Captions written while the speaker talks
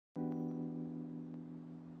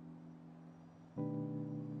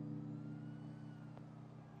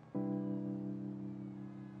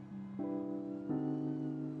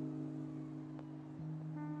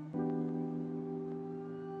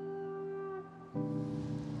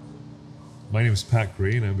My name is Pat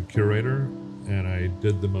Greene. I'm a curator, and I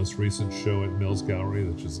did the most recent show at Mills Gallery,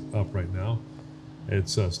 which is up right now.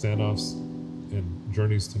 It's Standoffs and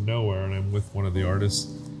Journeys to Nowhere, and I'm with one of the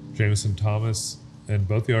artists, Jamieson Thomas, and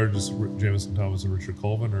both the artists, Jamieson Thomas and Richard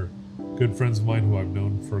Colvin, are good friends of mine who I've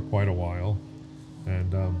known for quite a while,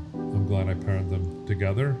 and I'm glad I paired them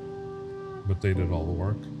together, but they did all the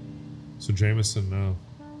work. So Jamieson,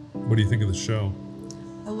 what do you think of the show?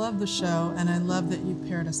 I love the show, and I love that you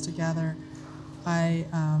paired us together. I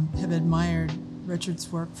have admired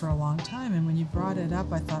Richard's work for a long time, and when you brought it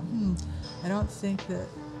up, I thought, I don't think that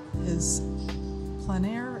his plein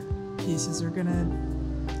air pieces are gonna,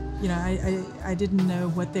 I didn't know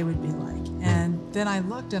what they would be like. And then I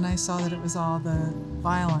looked and I saw that it was all the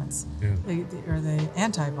violence, or the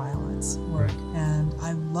anti-violence work. And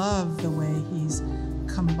I love the way he's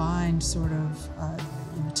combined sort of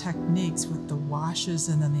techniques with the washes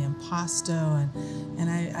and then the impasto, and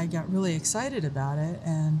I got really excited about it,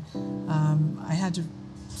 and I had to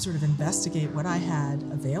sort of investigate what I had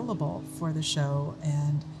available for the show,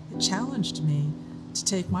 and it challenged me to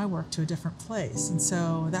take my work to a different place, and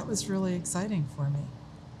so that was really exciting for me.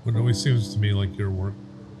 Well, it always seems to me like your work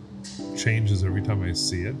changes every time I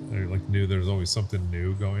see it. I knew there's always something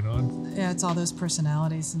new going on. Yeah, it's all those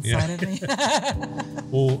personalities inside of me.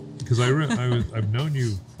 Well, because I've known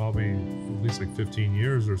you probably at least like 15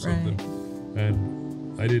 years or something,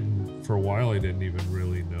 and for a while I didn't even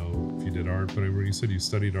really know if you did art, but you said you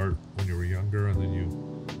studied art when you were younger, and then you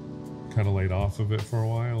kind of laid off of it for a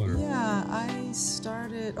while, or? Yeah, I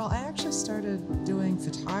actually started doing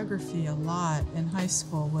photography a lot in high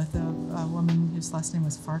school with a woman whose last name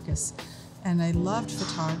was Farkas, and I loved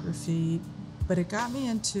photography, but it got me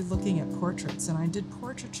into looking at portraits, and I did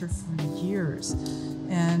portraiture for years,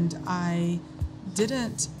 and I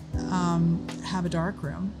didn't have a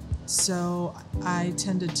darkroom, so I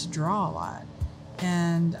tended to draw a lot,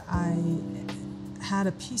 and I had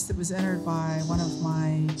a piece that was entered by one of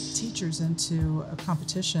my teachers into a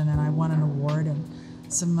competition, and I won an award and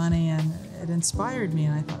some money, and it inspired me,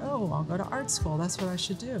 and I thought, I'll go to art school, that's what I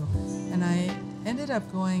should do. And I ended up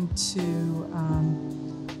going to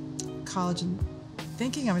college and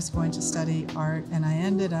thinking I was going to study art, and I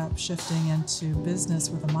ended up shifting into business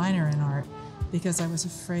with a minor in art because I was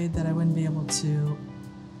afraid that I wouldn't be able to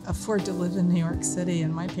afford to live in New York City,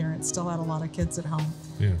 and my parents still had a lot of kids at home.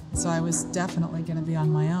 Yeah. So I was definitely going to be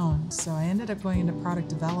on my own. So I ended up going into product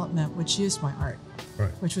development, which used my art,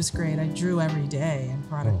 which was great. I drew every day in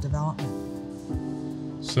product development.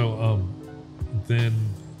 So then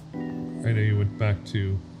I know you went back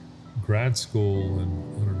to grad school,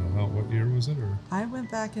 and I don't know what year was it? Or I went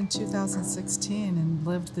back in 2016 and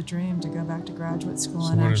lived the dream to go back to graduate school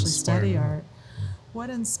and actually study art. What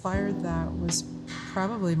inspired that was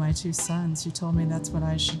probably my two sons, who told me that's what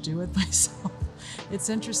I should do with myself. It's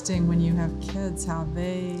interesting when you have kids how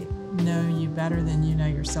they know you better than you know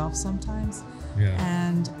yourself sometimes. Yeah.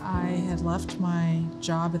 And I had left my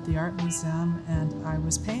job at the art museum, and I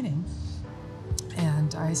was painting.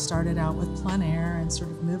 And I started out with plein air and sort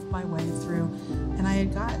of moved my way through. And I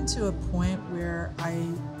had gotten to a point where I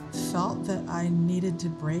felt that I needed to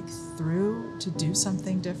break through to do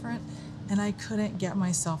something different. And I couldn't get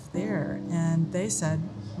myself there. And they said,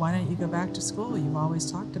 why don't you go back to school? You've always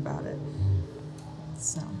talked about it.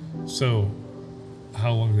 So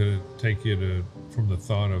how long did it take you from the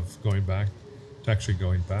thought of going back to actually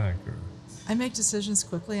going back? Or? I make decisions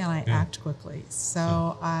quickly, and I act quickly.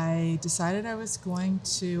 So I decided I was going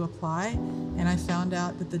to apply, and I found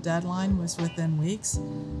out that the deadline was within weeks.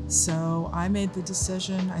 So I made the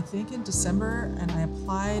decision, I think, in December, and I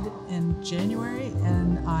applied in January,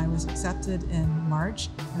 and I was accepted in March,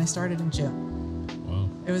 and I started in June. Wow.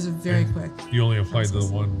 It was a very quick You only applied to the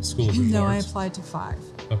one school of visual No, arts? I applied to 5.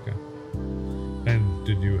 Okay. And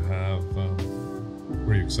did you have,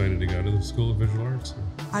 were you excited to go to the School of Visual Arts? Or?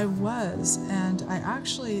 I was, and I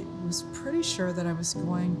actually was pretty sure that I was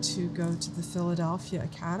going to go to the Philadelphia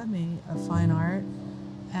Academy of Fine Art,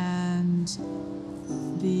 and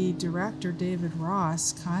the director, David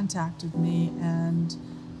Ross, contacted me and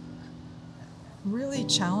really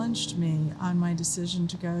challenged me on my decision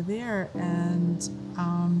to go there, and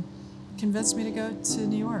convinced me to go to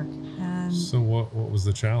New York. And so what was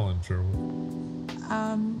the challenge? Or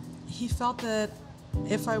he felt that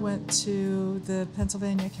if I went to the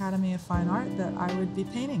Pennsylvania Academy of Fine Art, that I would be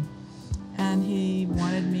painting. And he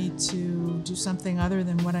wanted me to do something other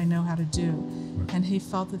than what I know how to do. And he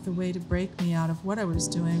felt that the way to break me out of what I was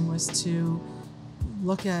doing was to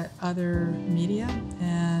look at other media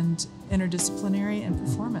and interdisciplinary and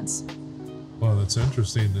performance. Well, that's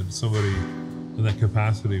interesting that somebody in that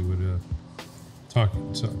capacity would talk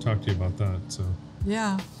to you about that. So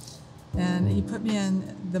Yeah. And he put me in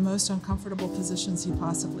the most uncomfortable positions he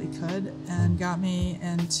possibly could and got me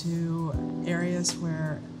into areas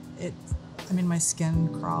where my skin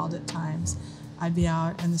crawled at times. I'd be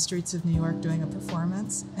out in the streets of New York doing a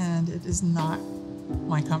performance, and it is not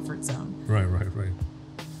my comfort zone. Right.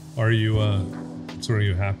 Are you so are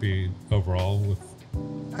you happy overall with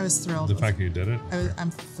I was thrilled. the fact that you did it?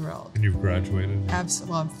 I'm thrilled. And you've graduated?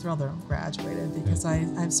 Absolutely. Well, I'm thrilled that I'm graduated because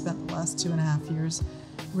I've spent the last 2.5 years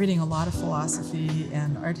reading a lot of philosophy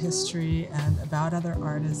and art history and about other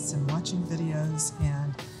artists and watching videos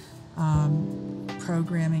and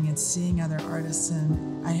programming and seeing other artists,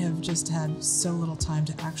 and I have just had so little time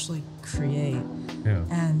to actually create. Yeah.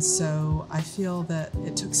 And so I feel that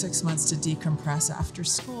it took 6 months to decompress after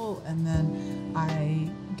school, and then I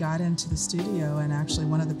got into the studio, and actually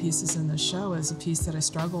one of the pieces in the show is a piece that I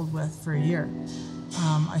struggled with for a year.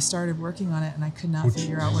 I started working on it and I could not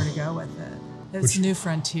figure out where to go with it. It's New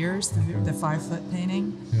Frontiers, the 5-foot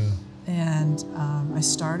painting. Yeah. And I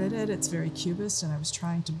started it. It's very cubist, and I was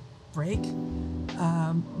trying to break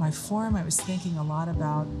my form. I was thinking a lot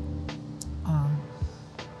about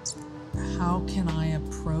how can I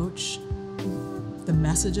approach the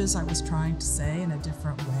messages I was trying to say in a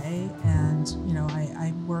different way. And,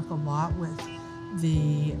 I work a lot with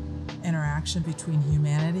the interaction between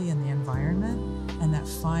humanity and the environment, and that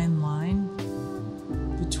fine line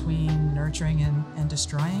between nurturing and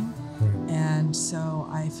destroying. Right. And so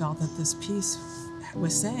I felt that this piece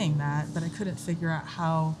was saying that, but I couldn't figure out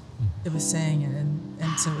how it was saying it.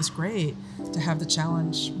 And so it was great to have the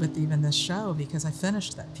challenge with even this show, because I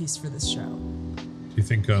finished that piece for this show. Do you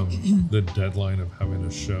think the deadline of having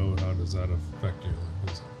a show, how does that affect you?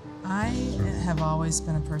 I have always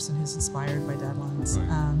been a person who's inspired by deadlines.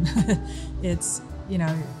 Right. It's,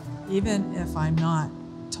 even if I'm not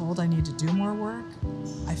told I need to do more work,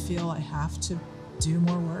 I feel I have to do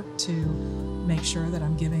more work to make sure that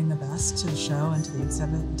I'm giving the best to the show and to the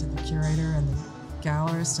exhibit and to the curator and the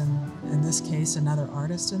gallerist, and in this case another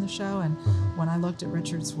artist in the show. And when I looked at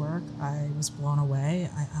Richard's work, I was blown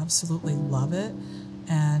away. I absolutely love it,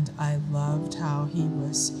 and I loved how he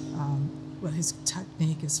was his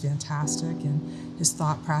technique is fantastic, and his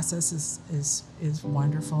thought process is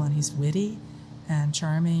wonderful, and he's witty and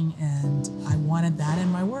charming, and I wanted that in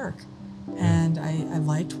my work. And I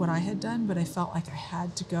liked what I had done, but I felt like I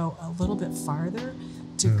had to go a little bit farther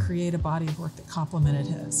to create a body of work that complemented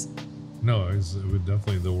his. No, it would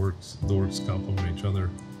definitely, the works complement each other.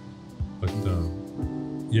 But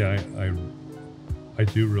I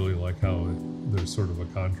do really like how there's sort of a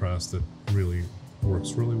contrast that really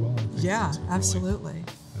works really well. I think. Yeah, absolutely.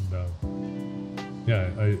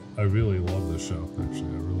 I really love this show,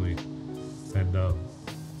 actually.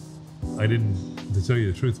 I didn't, to tell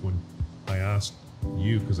you the truth, when I asked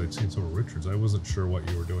you, because I'd seen some of Richard's, I wasn't sure what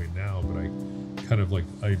you were doing now, but I kind of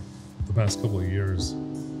the past couple of years, I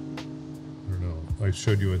don't know, I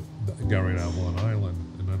showed you at the gallery at Avalon Island,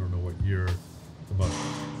 and I don't know what year, about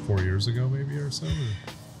 4 years ago maybe or so. I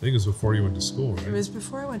think it was before you went to school, right? It was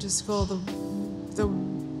before I went to school. The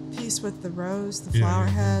piece with the rose, the flower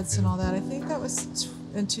heads, and all that, I think that was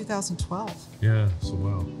in 2012. Yeah, so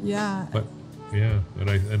wow. Yeah. But yeah,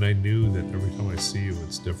 and I knew that every time I see you,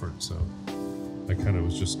 it's different. So I kind of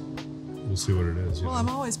was just, we'll see what it is. Well, I'm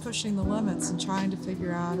always pushing the limits and trying to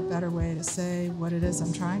figure out a better way to say what it is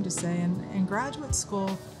I'm trying to say. And graduate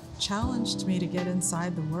school challenged me to get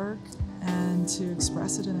inside the work and to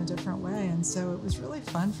express it in a different way. And so it was really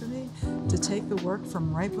fun for me to take the work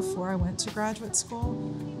from right before I went to graduate school,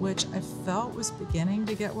 which I felt was beginning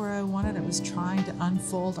to get where I wanted. I was trying to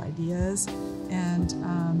unfold ideas, and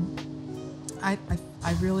I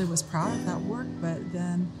really was proud of that work, but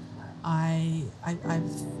then I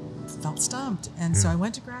felt stumped. And so I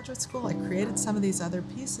went to graduate school, I created some of these other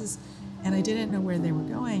pieces, and I didn't know where they were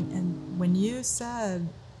going. And when you said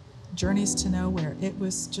Journeys to Nowhere, it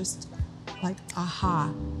was just like,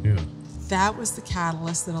 aha. Yeah. That was the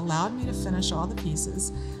catalyst that allowed me to finish all the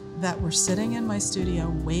pieces that were sitting in my studio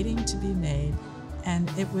waiting to be made. And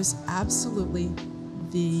it was absolutely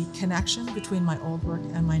the connection between my old work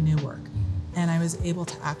and my new work. And I was able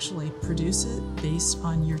to actually produce it based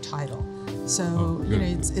on your title. So,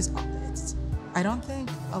 it's I don't think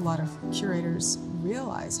a lot of curators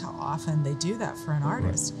realize how often they do that for an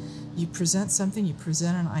artist. Right. You present something, you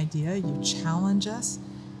present an idea, you challenge us,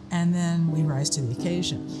 and then we rise to the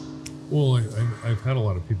occasion. Well, I've had a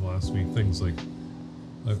lot of people ask me things like,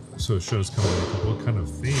 so a show's coming up, what kind of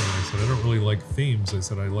theme? And I said, I don't really like themes. I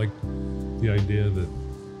said, I like the idea that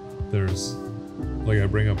there's, like I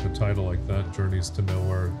bring up a title like that, Journeys to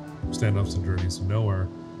Nowhere, Standoffs and Journeys to Nowhere,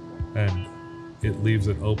 and it leaves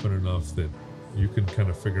it open enough that you can kind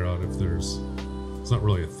of figure out if there's, it's not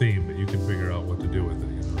really a theme, but you can figure out what to do with it,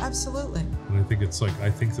 you know? Absolutely. And I think it's like, I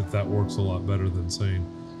think that works a lot better than saying,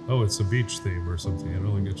 oh, it's a beach theme or something, you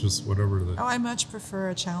know, like it's just whatever the... Oh, I much prefer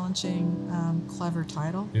a challenging, clever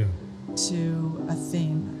title Yeah. to a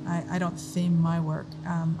theme. I don't theme my work.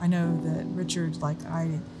 I know that Richard, like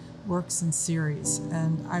I, works in series,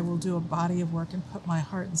 and I will do a body of work and put my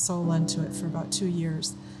heart and soul into it for about 2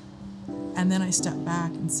 years. And then I step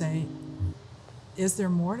back and say, is there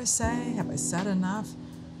more to say? Have I said enough?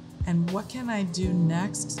 And what can I do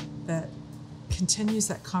next that continues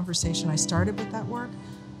that conversation I started with that work,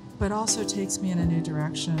 but also takes me in a new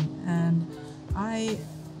direction? And I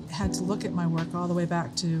had to look at my work all the way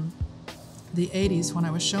back to the 80s when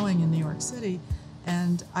I was showing in New York City,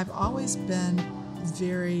 and I've always been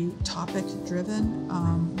very topic driven,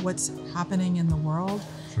 what's happening in the world.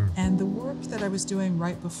 Sure. And the work that I was doing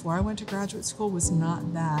right before I went to graduate school was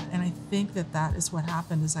not that. And I think that is what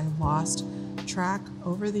happened, is I lost track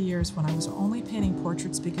over the years when I was only painting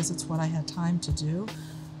portraits because it's what I had time to do.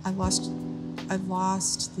 I lost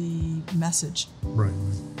the message. Right.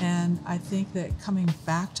 And I think that coming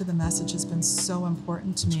back to the message has been so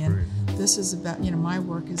important to me. That's great. And this is about, my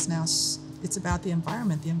work is now, it's about the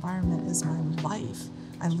environment. The environment is my life.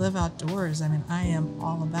 I live outdoors. I mean, I am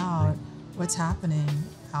all about what's happening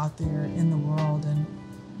out there in the world, and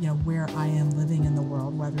where I am living in the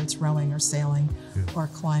world, whether it's rowing or sailing or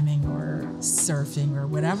climbing or surfing or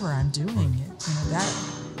whatever I'm doing.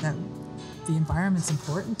 That the environment's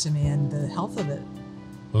important to me, and the health of it.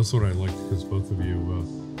 That's what I liked, because both of you,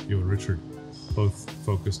 you and Richard, both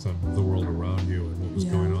focused on the world around you and what was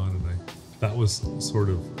going on, and that was sort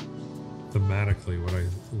of thematically what I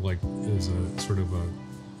liked, is a sort of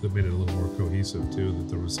that made it a little more cohesive too. That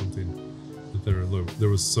there was something, that there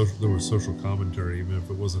was social commentary, even if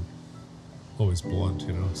it wasn't always blunt,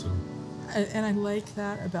 So. And I like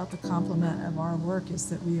that about the complement of our work, is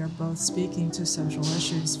that we are both speaking to social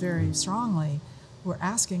issues very strongly. We're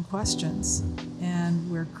asking questions and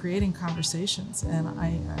we're creating conversations. And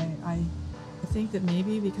I think that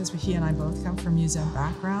maybe because he and I both come from museum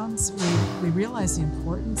backgrounds, we realize the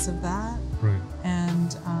importance of that. Right.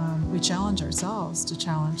 And we challenge ourselves to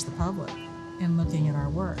challenge the public in looking at our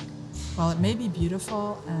work. While it may be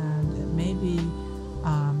beautiful and it may be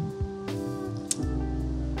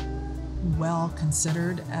well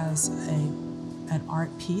considered as an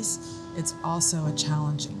art piece, it's also a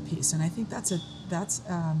challenging piece. And I think that's a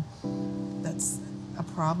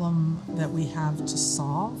problem that we have to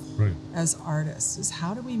solve as artists, is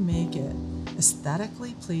how do we make it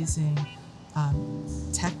aesthetically pleasing,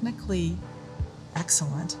 technically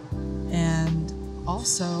excellent, and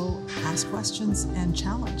also ask questions and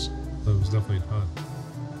challenge. That was definitely tough.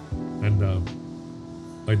 And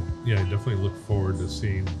I definitely look forward to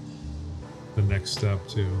seeing the next step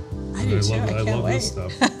too. I do too. I can't wait. This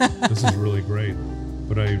stuff. This is really great.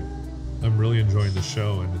 But I'm really enjoying the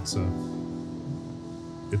show, and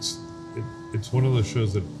it's one of those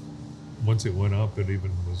shows that once it went up, it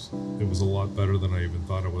was a lot better than I even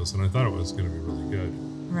thought it was, and I thought it was going to be really good.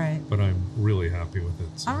 Right. But I'm really happy with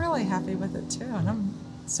it. So. I'm really happy with it too, and I'm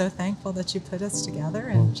so thankful that you put us together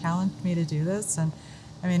and challenged me to do this. And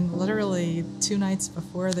I mean, literally 2 nights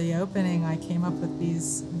before the opening, I came up with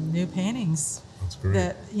these new paintings. That's great.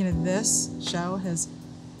 That this show has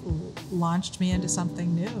launched me into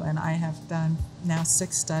something new, and I have done now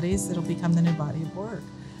 6 studies that'll become the new body of work.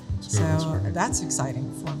 So that's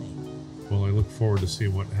exciting for me. Well, I look forward to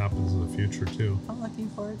seeing what happens in the future too. I'm looking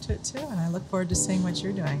forward to it too, and I look forward to seeing what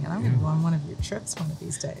you're doing. And I'm going to go on one of your trips one of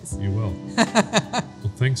these days. You will.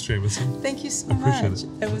 Well, thanks, Jamieson. Thank you so I appreciate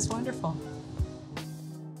much. It was wonderful.